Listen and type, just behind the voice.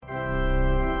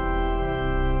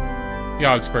The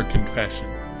Augsburg Confession,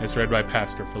 as read by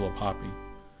Pastor Philip Hoppe.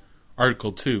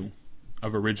 Article 2,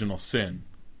 of Original Sin.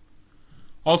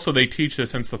 Also they teach that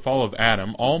since the fall of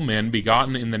Adam, all men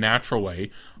begotten in the natural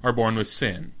way are born with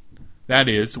sin, that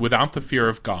is, without the fear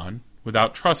of God,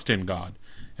 without trust in God,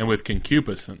 and with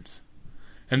concupiscence,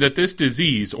 and that this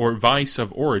disease or vice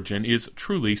of origin is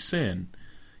truly sin,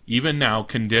 even now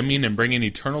condemning and bringing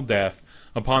eternal death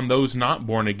upon those not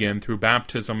born again through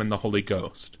baptism in the Holy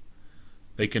Ghost.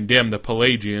 They condemn the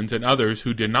Pelagians and others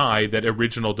who deny that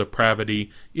original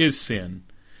depravity is sin,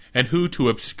 and who, to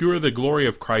obscure the glory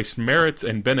of Christ's merits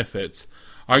and benefits,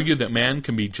 argue that man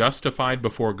can be justified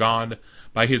before God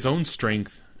by his own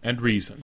strength and reason.